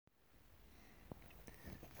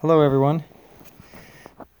Hello, everyone.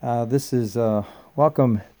 This is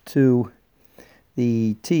welcome to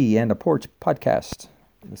the Tea and a Porch podcast.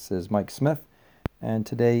 This is Mike Smith, and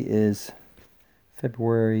today is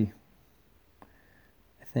February,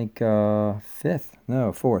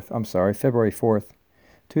 4th. I'm sorry, February 4th,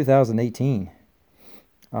 2018.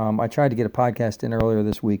 I tried to get a podcast in earlier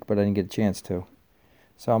this week, but I didn't get a chance to.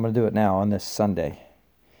 So I'm going to do it now on this Sunday.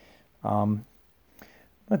 I'm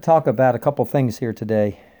going to talk about a couple things here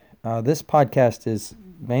today. This podcast is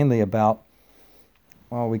mainly about,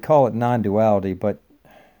 well, we call it non-duality, but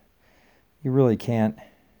you really can't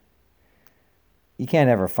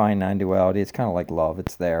ever find non-duality. It's kind of like love.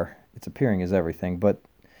 It's there. It's appearing as everything, but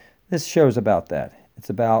this show's about that.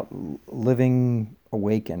 It's about living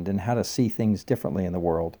awakened and how to see things differently in the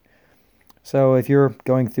world. So if you're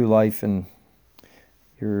going through life and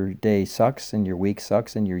your day sucks and your week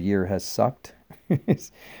sucks and your year has sucked,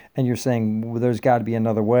 and you're saying, well, there's got to be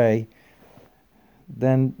another way,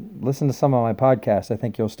 then listen to some of my podcasts. I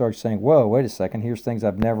think you'll start saying, whoa, wait a second, here's things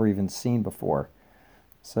I've never even seen before.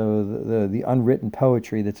 So the unwritten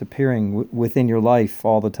poetry that's appearing within your life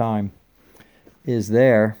all the time is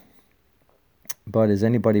there, but is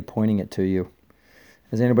anybody pointing it to you?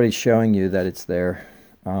 Is anybody showing you that it's there?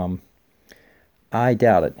 I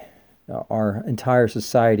doubt it. Our entire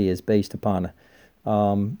society is based upon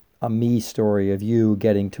a me story of you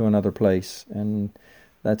getting to another place, and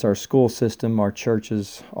that's our school system, our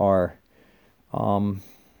churches, our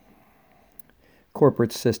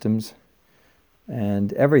corporate systems,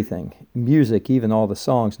 and everything. Music, even all the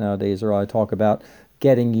songs nowadays are all talk about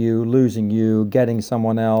getting you, losing you, getting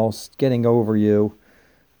someone else, getting over you,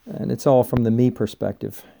 and it's all from the me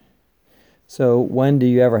perspective. So when do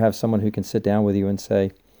you ever have someone who can sit down with you and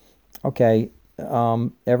say, okay,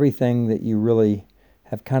 everything that you really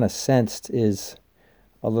have kind of sensed is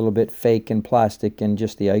a little bit fake and plastic, and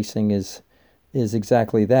just the icing is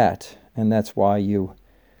exactly that, and that's why you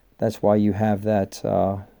have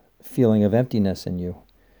that feeling of emptiness in you,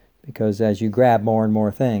 because as you grab more and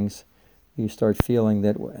more things, you start feeling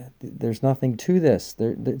that there's nothing to this.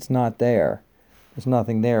 It's not there. There's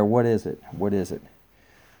nothing there. What is it? What is it?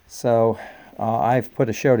 So I've put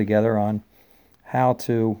a show together on how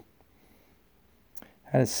to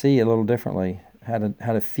see a little differently, how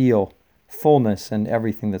to feel fullness in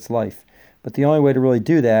everything that's life. But the only way to really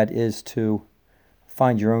do that is to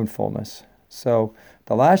find your own fullness. So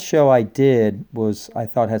the last show I did I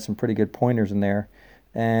thought had some pretty good pointers in there,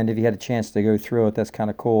 and if you had a chance to go through it, that's kind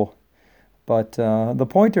of cool. But the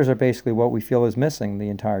pointers are basically what we feel is missing the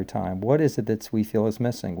entire time. What is it that we feel is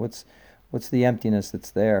missing? What's the emptiness that's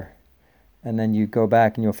there? And then you go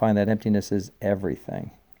back and you'll find that emptiness is everything.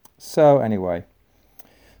 So anyway,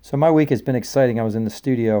 so my week has been exciting. I was in the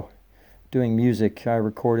studio doing music. I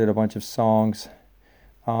recorded a bunch of songs,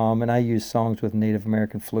 and I use songs with Native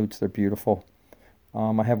American flutes. They're beautiful.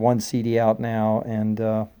 I have one CD out now, and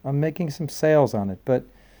I'm making some sales on it, but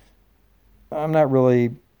I'm not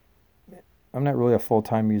really a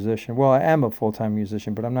full-time musician. Well, I am a full-time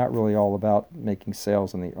musician, but I'm not really all about making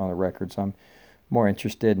sales on the records. I'm more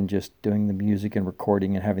interested in just doing the music and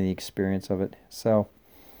recording and having the experience of it. So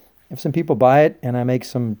if some people buy it and I make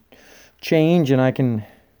some change, and I can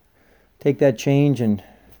take that change and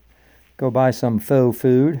go buy some faux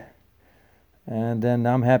food, and then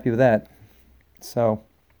I'm happy with that. So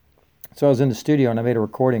I was in the studio and I made a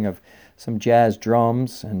recording of some jazz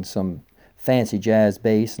drums and some fancy jazz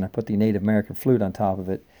bass, and I put the Native American flute on top of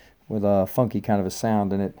it with a funky kind of a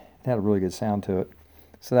sound, and it had a really good sound to it.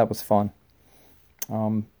 So that was fun.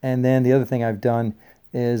 And then the other thing I've done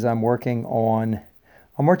is I'm working on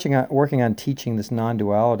teaching this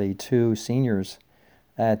non-duality to seniors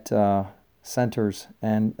at centers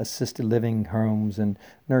and assisted living homes and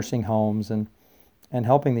nursing homes, and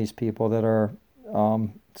helping these people that are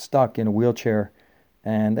stuck in a wheelchair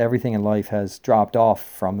and everything in life has dropped off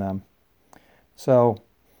from them. So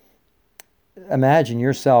imagine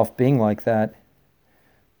yourself being like that.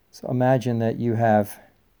 So imagine that you have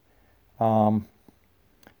that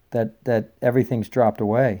everything's dropped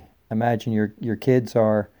away. Imagine your kids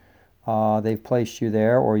are they've placed you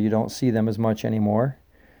there, or you don't see them as much anymore.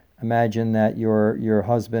 Imagine that your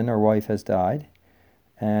husband or wife has died,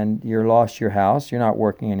 and you lost your house. You're not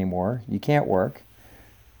working anymore. You can't work,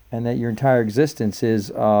 and that your entire existence is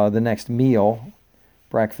the next meal,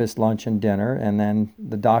 breakfast, lunch, and dinner, and then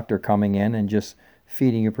the doctor coming in and just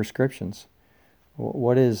feeding you prescriptions.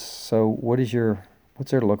 What's there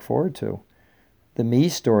to look forward to? The me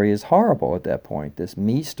story is horrible at that point. This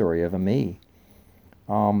me story of a me.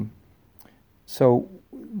 So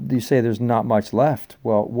you say there's not much left.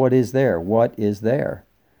 Well, what is there? What is there?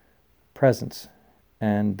 Presence.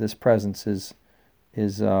 And this presence is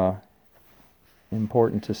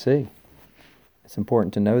important to see. It's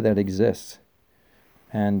important to know that it exists.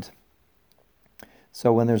 And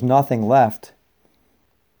so when there's nothing left,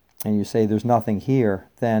 and you say there's nothing here,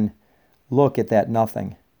 then look at that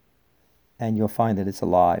nothing, and you'll find that it's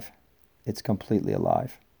alive. It's completely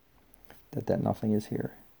alive, that nothing is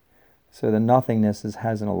here. So the nothingness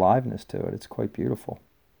has an aliveness to it. It's quite beautiful.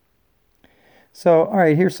 So, all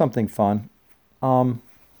right, here's something fun.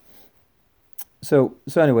 So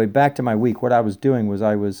anyway, back to my week. What I was doing was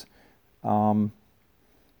I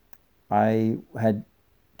had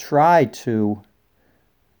tried to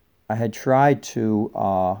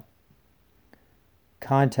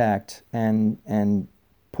contact and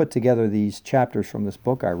put together these chapters from this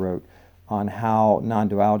book I wrote on how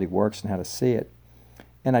non-duality works and how to see it.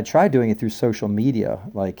 And I tried doing it through social media,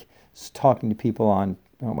 like talking to people on,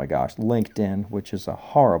 oh my gosh, LinkedIn, which is a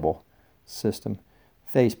horrible system,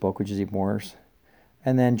 Facebook, which is even worse,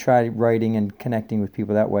 and then tried writing and connecting with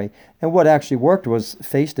people that way. And what actually worked was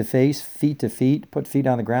face-to-face, feet-to-feet, put feet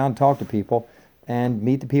on the ground, talk to people, and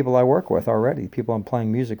meet the people I work with already, people I'm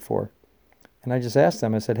playing music for. And I just asked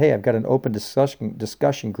them, I said, hey, I've got an open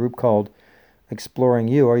discussion group called Exploring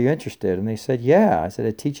You. Are you interested? And they said, yeah. I said,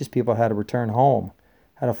 it teaches people how to return home,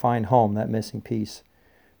 how to find home, that missing piece.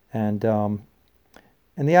 And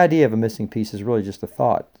the idea of a missing piece is really just a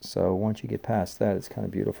thought. So once you get past that, it's kind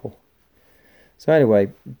of beautiful. So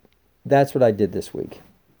anyway, that's what I did this week.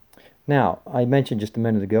 Now, I mentioned just a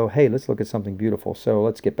minute ago, hey, let's look at something beautiful. So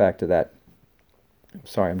let's get back to that.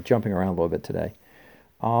 Sorry, I'm jumping around a little bit today.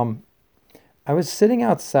 I was sitting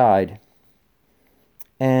outside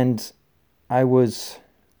and I was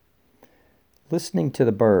listening to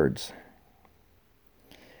the birds.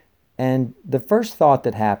 And the first thought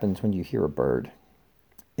that happens when you hear a bird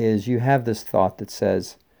is you have this thought that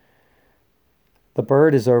says, the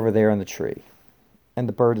bird is over there in the tree and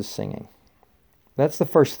the bird is singing. That's the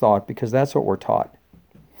first thought because that's what we're taught.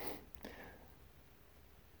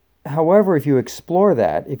 However, if you explore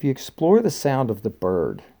that, if you explore the sound of the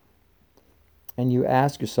bird and you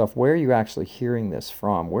ask yourself, where are you actually hearing this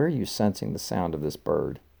from? Where are you sensing the sound of this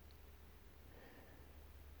bird?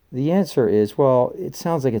 The answer is, well, it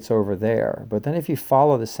sounds like it's over there. But then if you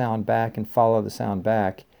follow the sound back and follow the sound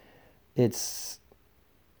back,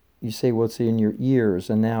 you say, well, it's in your ears,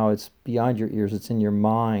 and now it's beyond your ears, it's in your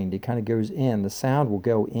mind. It kind of goes in. The sound will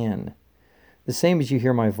go in. The same as you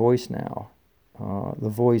hear my voice now. The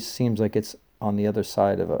voice seems like it's on the other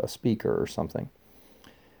side of a speaker or something.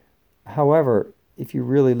 However, if you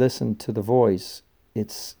really listen to the voice,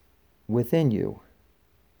 it's within you.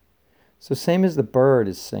 So same as the bird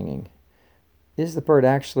is singing. Is the bird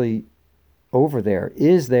actually over there?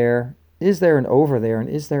 Is there an over there, and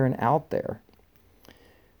is there an out there?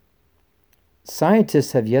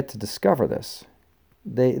 Scientists have yet to discover this.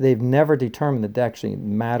 They've never determined that actually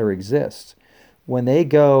matter exists. When they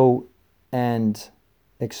go and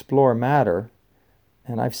explore matter,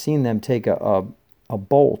 and I've seen them take a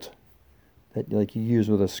bolt that like you use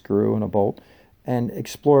with a screw and a bolt, and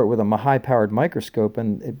explore it with a high-powered microscope,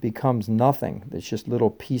 and it becomes nothing. It's just little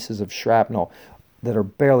pieces of shrapnel that are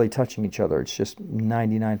barely touching each other. It's just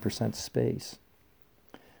 99% space.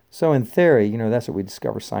 So in theory, that's what we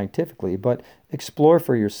discover scientifically, but explore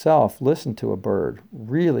for yourself, listen to a bird,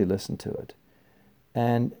 really listen to it.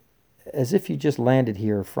 And as if you just landed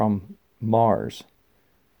here from Mars,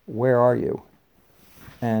 where are you?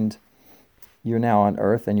 And you're now on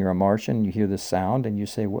Earth and you're a Martian, you hear this sound and you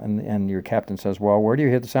say, and your captain says, well, where do you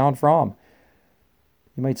hear the sound from?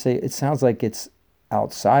 You might say, it sounds like it's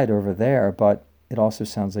outside over there, but it also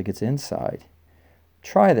sounds like it's inside.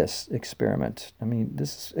 Try this experiment.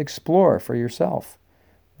 Explore for yourself.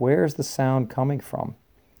 Where's the sound coming from?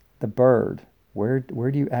 The bird. Where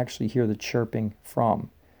do you actually hear the chirping from?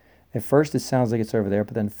 At first it sounds like it's over there,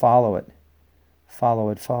 but then follow it. Follow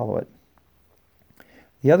it, follow it.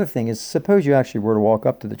 The other thing is, suppose you actually were to walk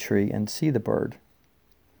up to the tree and see the bird.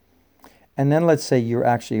 And then let's say you're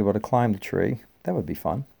actually able to climb the tree. That would be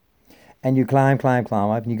fun. And you climb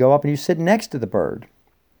up, and you go up and you sit next to the bird.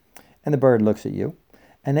 And the bird looks at you.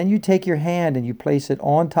 And then you take your hand and you place it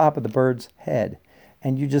on top of the bird's head.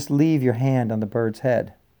 And you just leave your hand on the bird's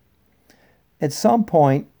head. At some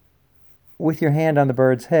point, with your hand on the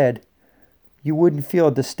bird's head, you wouldn't feel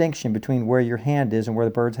a distinction between where your hand is and where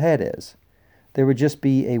the bird's head is. There would just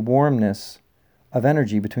be a warmness of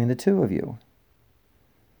energy between the two of you.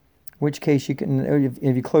 In which case,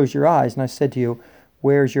 if you close your eyes and I said to you,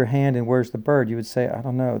 where's your hand and where's the bird? You would say, I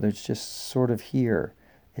don't know, there's just sort of here.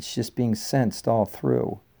 It's just being sensed all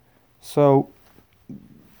through. So,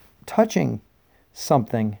 touching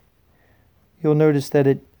something, you'll notice that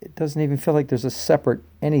it doesn't even feel like there's a separate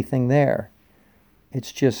anything there.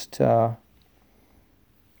 It's just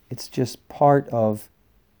part of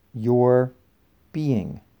your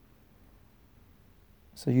being.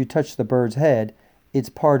 So you touch the bird's head, it's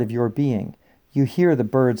part of your being. You hear the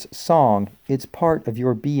bird's song, it's part of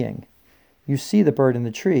your being. You see the bird in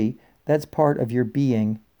the tree, that's part of your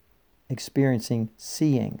being experiencing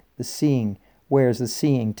seeing. The seeing, where's the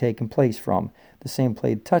seeing taking place from? The same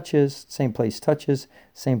place touches,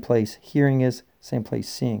 same place hearing is, same place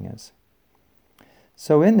seeing is.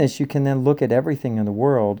 So in this, you can then look at everything in the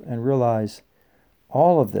world and realize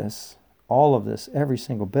all of this, every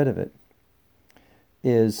single bit of it,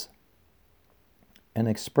 is an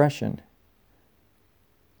expression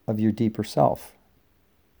of your deeper self.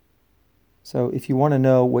 So if you want to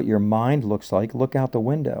know what your mind looks like, look out the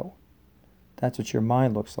window. That's what your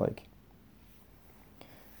mind looks like.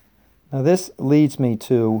 Now this leads me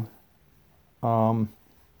to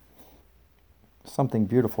something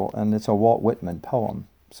beautiful, and it's a Walt Whitman poem.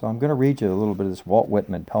 So I'm going to read you a little bit of this Walt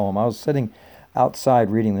Whitman poem. I was sitting outside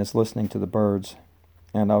reading this, listening to the birds,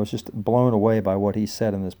 and I was just blown away by what he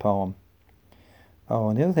said in this poem. Oh,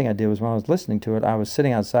 and the other thing I did was when I was listening to it, I was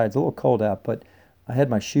sitting outside. It's a little cold out, but I had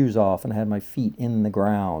my shoes off and I had my feet in the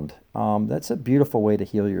ground. That's a beautiful way to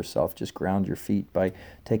heal yourself. Just ground your feet by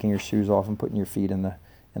taking your shoes off and putting your feet in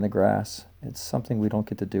the grass. It's something we don't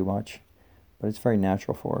get to do much, but it's very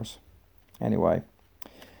natural for us. Anyway,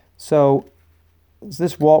 so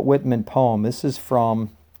this Walt Whitman poem, this is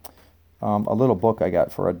from a little book I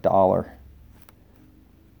got for $1.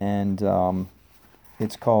 And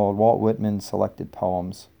it's called Walt Whitman Selected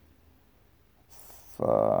Poems,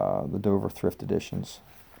 the Dover Thrift Editions.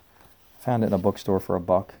 Found it in a bookstore for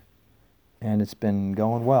 $1, and it's been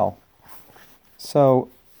going well. So,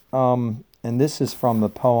 and this is from the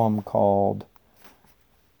poem called,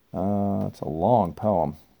 it's a long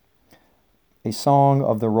poem, A Song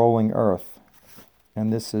of the Rolling Earth.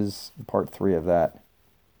 And this is part 3 of that,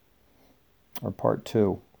 or part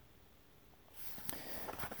 2.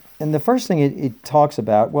 And the first thing it talks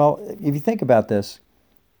about, well, if you think about this,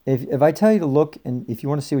 if I tell you to look, and if you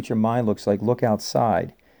want to see what your mind looks like, look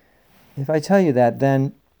outside. If I tell you that,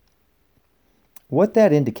 then what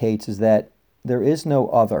that indicates is that there is no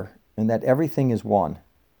other, and that everything is one.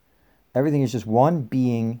 Everything is just one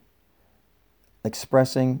being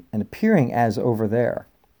expressing and appearing as over there.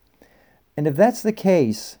 And if that's the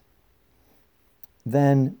case,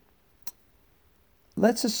 then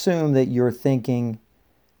let's assume that you're thinking,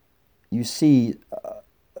 you see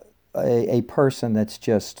a person that's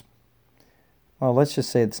just, well, let's just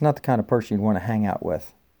say it's not the kind of person you'd want to hang out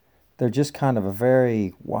with. They're just kind of a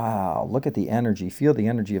very, wow, look at the energy, feel the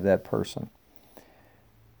energy of that person.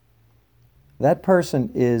 That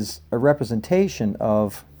person is a representation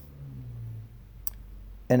of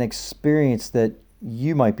an experience that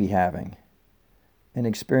you might be having. An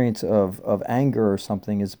experience of anger or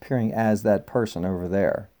something is appearing as that person over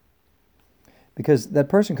there. Because that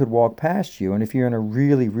person could walk past you, and if you're in a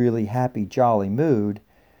really, really happy, jolly mood,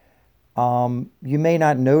 you may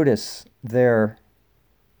not notice their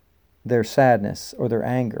sadness or their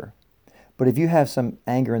anger. But if you have some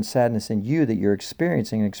anger and sadness in you that you're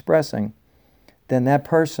experiencing and expressing, then that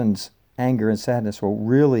person's anger and sadness will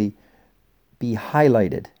really be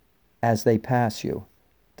highlighted as they pass you.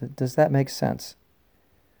 Does that make sense?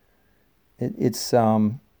 It's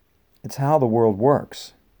how the world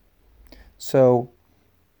works. So,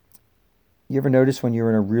 you ever notice when you're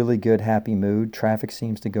in a really good, happy mood, traffic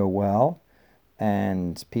seems to go well,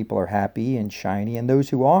 and people are happy and shiny, and those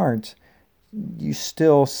who aren't, you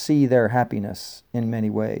still see their happiness in many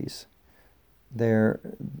ways.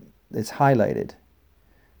 It's highlighted.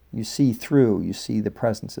 You see through, you see the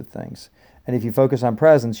presence of things. And if you focus on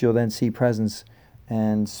presence, you'll then see presence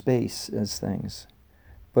and space as things.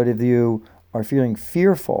 But if you are feeling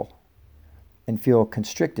fearful and feel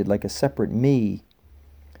constricted like a separate me,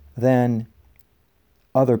 then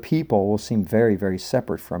other people will seem very, very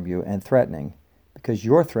separate from you and threatening, because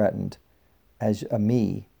you're threatened as a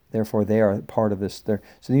me. Therefore, they are part of this. So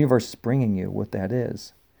the universe is bringing you what that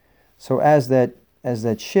is. So as that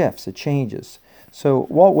shifts, it changes. So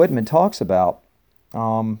Walt Whitman talks about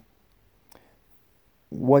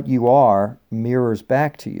what you are mirrors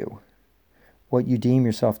back to you. What you deem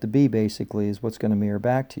yourself to be, basically, is what's going to mirror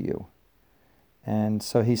back to you. And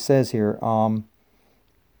so he says here,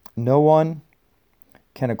 no one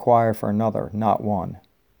can acquire for another, not one.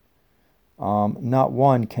 Not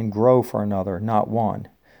one can grow for another, not one.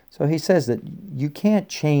 So he says that you can't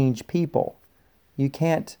change people. You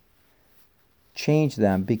can't change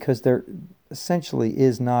them because there essentially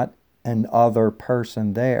is not an other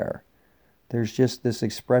person there. There's just this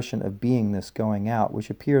expression of beingness going out, which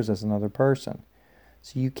appears as another person.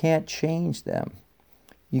 So you can't change them.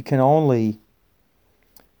 You can only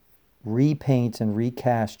repaint and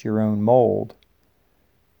recast your own mold,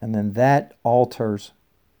 and then that alters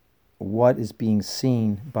what is being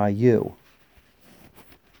seen by you.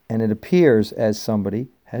 And it appears as somebody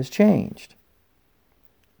has changed.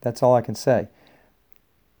 That's all I can say.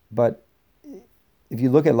 But if you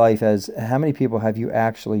look at life as how many people have you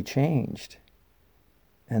actually changed?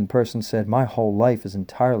 And the person said, my whole life is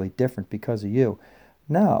entirely different because of you.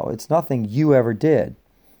 No, it's nothing you ever did.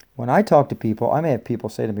 When I talk to people, I may have people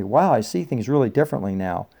say to me, wow, I see things really differently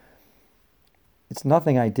now. It's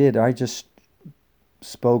nothing I did. I just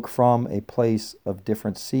spoke from a place of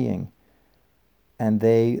different seeing. And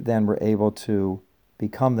they then were able to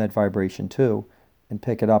become that vibration too and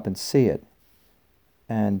pick it up and see it.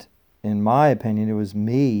 And in my opinion, it was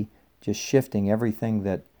me just shifting everything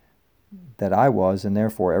that I was, and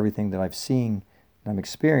therefore everything that I've seen and I'm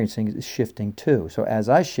experiencing is shifting too. So as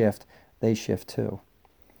I shift, they shift too.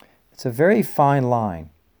 It's a very fine line,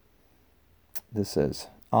 this is.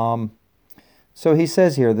 So he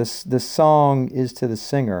says here, this song is to the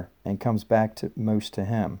singer and comes back to most to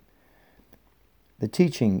him. The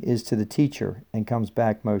teaching is to the teacher and comes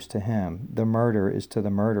back most to him. The murder is to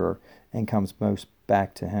the murderer and comes most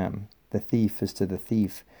back to him. The thief is to the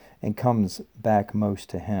thief and comes back most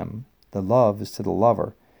to him. The love is to the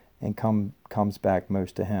lover and comes back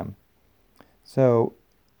most to him. So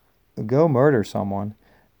go murder someone,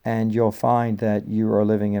 and you'll find that you are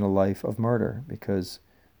living in a life of murder because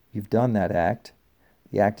you've done that act.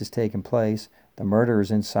 The act has taken place. The murder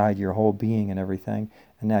is inside your whole being and everything.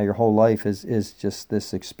 And now your whole life is just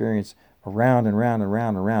this experience around and round and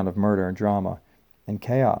round and round of murder and drama and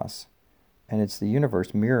chaos. And it's the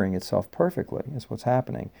universe mirroring itself perfectly. That's what's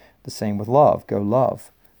happening. The same with love. Go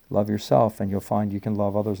love. Love yourself, and you'll find you can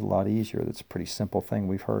love others a lot easier. That's a pretty simple thing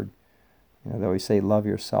we've heard. They always say love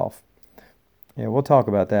yourself. Yeah, we'll talk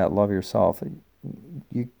about that, love yourself.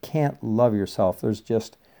 You can't love yourself. There's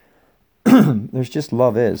just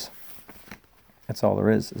love is. That's all there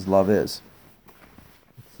is love is.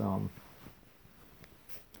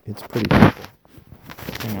 It's pretty simple.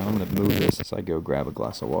 Hang on, I'm going to move this as I go grab a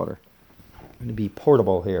glass of water. I'm going to be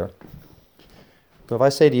portable here. So if I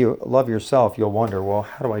say to you, love yourself, you'll wonder, well,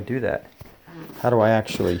 how do I do that? How do I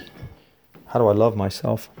love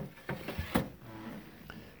myself?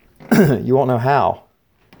 You won't know how.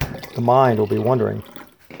 The mind will be wondering.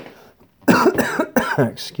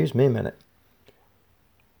 Excuse me a minute.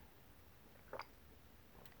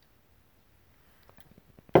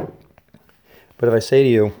 But if I say to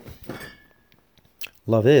you,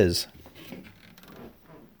 love is,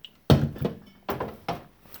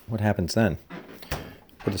 what happens then?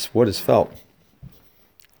 What is felt?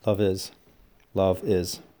 Love is. Love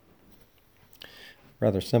is.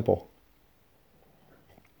 Rather simple.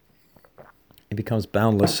 It becomes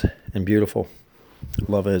boundless and beautiful.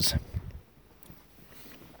 Love is.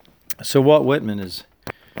 So Walt Whitman is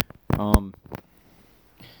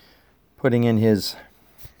putting in his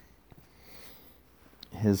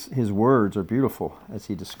words are beautiful as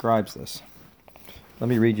he describes this. Let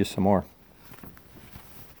me read you some more.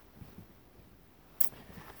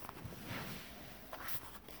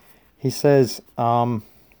 He says, the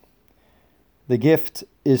gift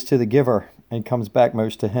is to the giver and comes back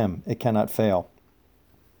most to him. It cannot fail.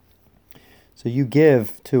 So you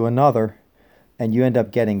give to another and you end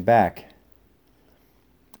up getting back.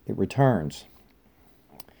 It returns.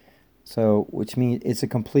 So, which means it's a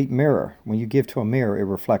complete mirror. When you give to a mirror, it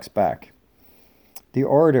reflects back. The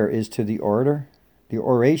orator is to the orator. The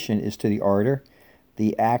oration is to the orator.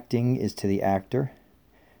 The acting is to the actor.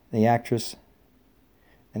 The actress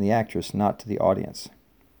not to the audience.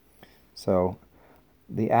 So,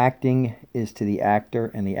 the acting is to the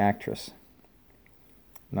actor and the actress,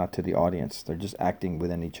 not to the audience. They're just acting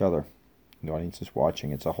within each other. The audience is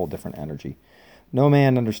watching. It's a whole different energy. No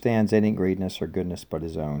man understands any greatness or goodness but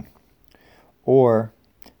his own, or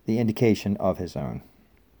the indication of his own.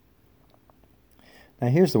 Now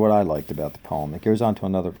here's what I liked about the poem. It goes on to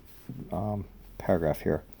another paragraph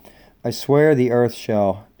here. I swear the earth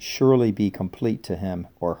shall surely be complete to him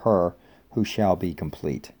or her who shall be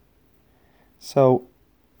complete. So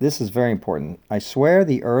this is very important. I swear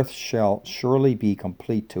the earth shall surely be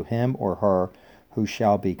complete to him or her who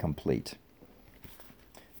shall be complete.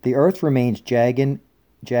 The earth remains jagged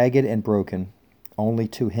and broken only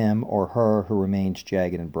to him or her who remains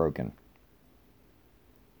jagged and broken.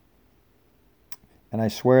 And I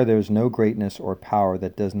swear there is no greatness or power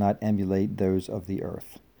that does not emulate those of the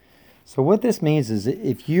earth. So what this means is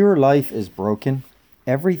if your life is broken,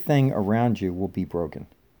 everything around you will be broken.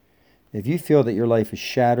 If you feel that your life is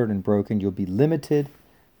shattered and broken, you'll be limited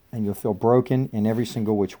and you'll feel broken in every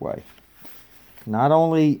single which way. Not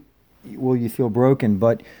only will you feel broken,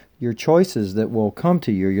 but your choices that will come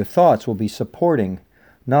to you, your thoughts will be supporting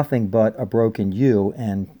nothing but a broken you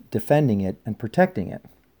and defending it and protecting it.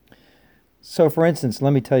 So, for instance,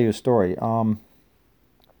 let me tell you a story.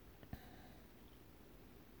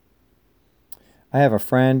 I have a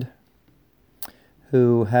friend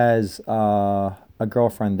who has a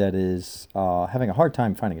girlfriend that is having a hard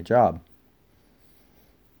time finding a job.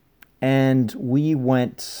 And we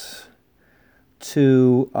went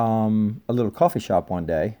to a little coffee shop one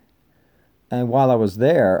day. And while I was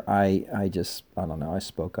there, I don't know, I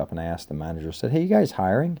spoke up and I asked the manager, I said, "Hey, you guys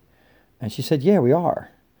hiring?" And she said, "Yeah, we are."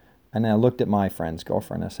 And then I looked at my friend's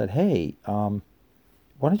girlfriend and I said, "Hey,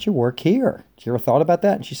 why don't you work here? Did you ever thought about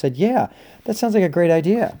that?" And she said, "Yeah, that sounds like a great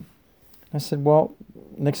idea." I said, "Well,"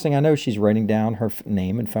 next thing I know, she's writing down her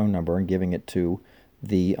name and phone number and giving it to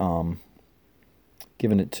the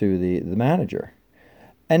manager.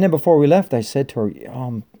 And then before we left, I said to her,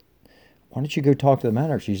 "Why don't you go talk to the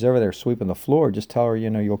manager? She's over there sweeping the floor. Just tell her,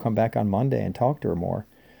 you'll come back on Monday and talk to her more,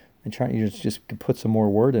 and try you just put some more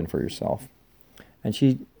word in for yourself." And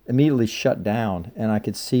she immediately shut down, and I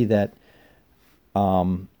could see that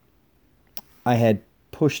I had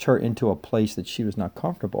pushed her into a place that she was not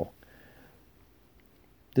comfortable.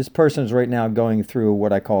 This person is right now going through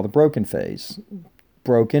what I call the broken phase.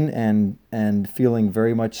 Broken and feeling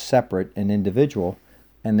very much separate and individual,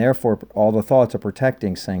 and therefore all the thoughts are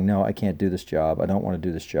protecting, saying, "No, I can't do this job. I don't want to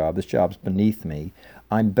do this job. This job's beneath me.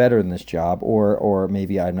 I'm better than this job, or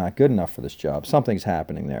maybe I'm not good enough for this job." Something's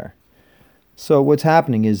happening there. So what's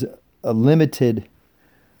happening is a limited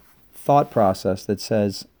thought process that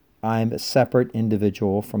says, "I'm a separate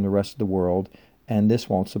individual from the rest of the world, and this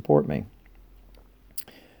won't support me."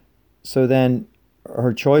 So then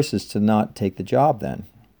her choice is to not take the job then.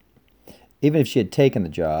 Even if she had taken the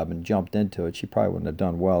job and jumped into it, she probably wouldn't have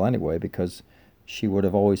done well anyway, because she would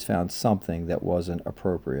have always found something that wasn't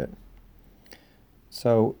appropriate.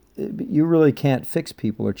 So you really can't fix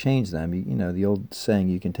people or change them. The old saying,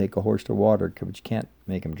 "You can take a horse to water, but you can't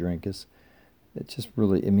make him drink," it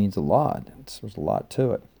means a lot. There's a lot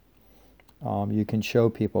to it. You can show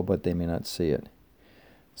people, but they may not see it.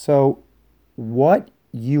 So what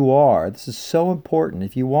you are, this is so important.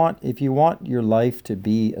 If you want your life to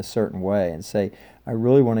be a certain way and say, "I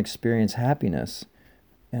really want to experience happiness,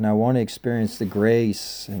 and I want to experience the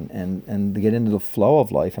grace and get into the flow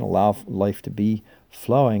of life and allow life to be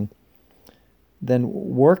flowing," then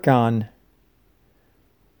work on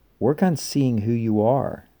seeing who you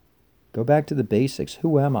are. Go back to the basics.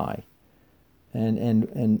 Who am I?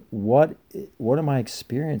 And what am I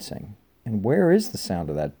experiencing? And where is the sound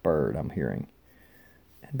of that bird I'm hearing?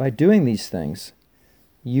 And by doing these things,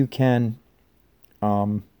 you can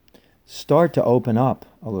start to open up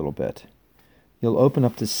a little bit. You'll open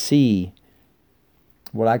up to see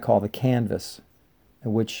what I call the canvas,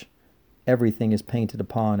 in which everything is painted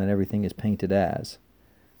upon and everything is painted as.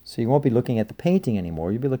 So you won't be looking at the painting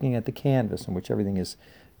anymore. You'll be looking at the canvas, in which everything is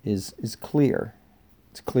clear.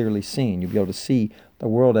 It's clearly seen. You'll be able to see the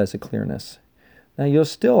world as a clearness. Now, you'll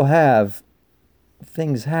still have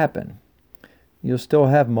things happen. You'll still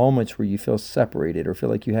have moments where you feel separated or feel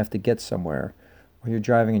like you have to get somewhere, or you're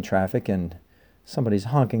driving in traffic and somebody's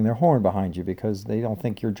honking their horn behind you because they don't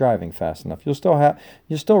think you're driving fast enough. You'll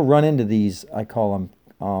still run into these, I call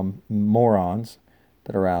them morons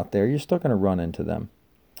that are out there. You're still going to run into them.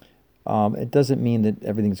 It doesn't mean that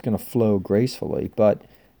everything's going to flow gracefully, but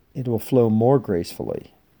it will flow more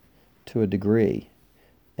gracefully to a degree.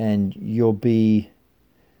 And you'll be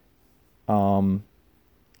in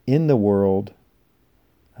the world.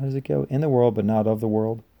 How does it go? In the world, but not of the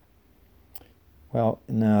world? Well,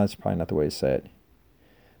 no, that's probably not the way to say it.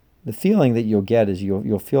 The feeling that you'll get is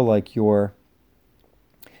you'll feel like you're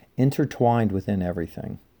intertwined within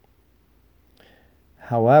everything.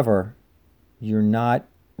 However, you're not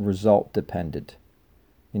result dependent.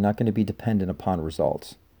 You're not going to be dependent upon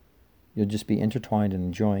results. You'll just be intertwined and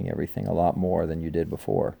enjoying everything a lot more than you did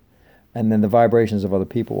before. And then the vibrations of other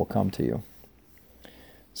people will come to you.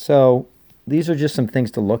 So these are just some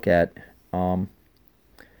things to look at.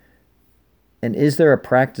 And is there a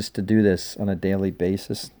practice to do this on a daily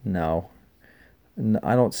basis? No.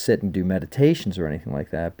 I don't sit and do meditations or anything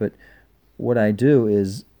like that, but what I do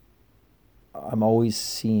is I'm always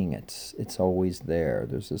seeing it. It's always there.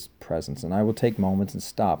 There's this presence. And I will take moments and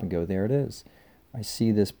stop and go, there it is. I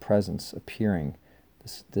see this presence appearing,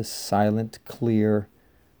 this silent, clear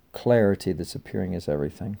clarity that's appearing as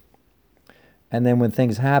everything. And then when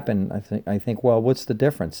things happen, I think, well, what's the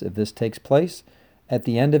difference if this takes place at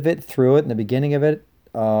the end of it, through it, in the beginning of it,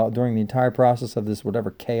 during the entire process of this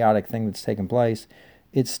whatever chaotic thing that's taken place,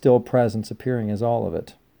 it's still presence appearing as all of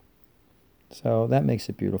it. So that makes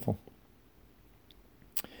it beautiful.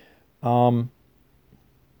 I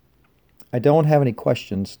don't have any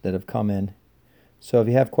questions that have come in. So if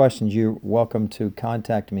you have questions, you're welcome to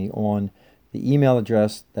contact me on the email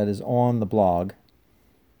address that is on the blog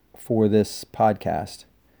for this podcast.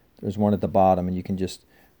 There's one at the bottom, and you can just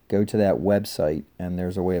go to that website, and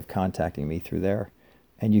there's a way of contacting me through there.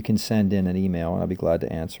 And you can send in an email, and I'll be glad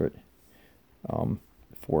to answer it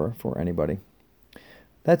for anybody.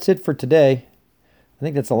 That's it for today. I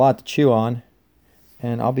think that's a lot to chew on,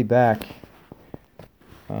 and I'll be back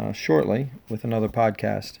shortly with another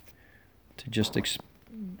podcast to just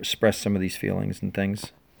express some of these feelings and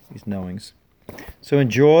things, these knowings. So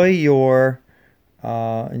enjoy your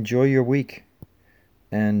week,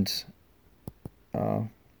 and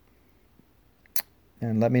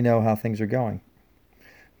let me know how things are going.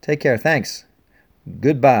 Take care. Thanks.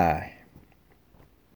 Goodbye.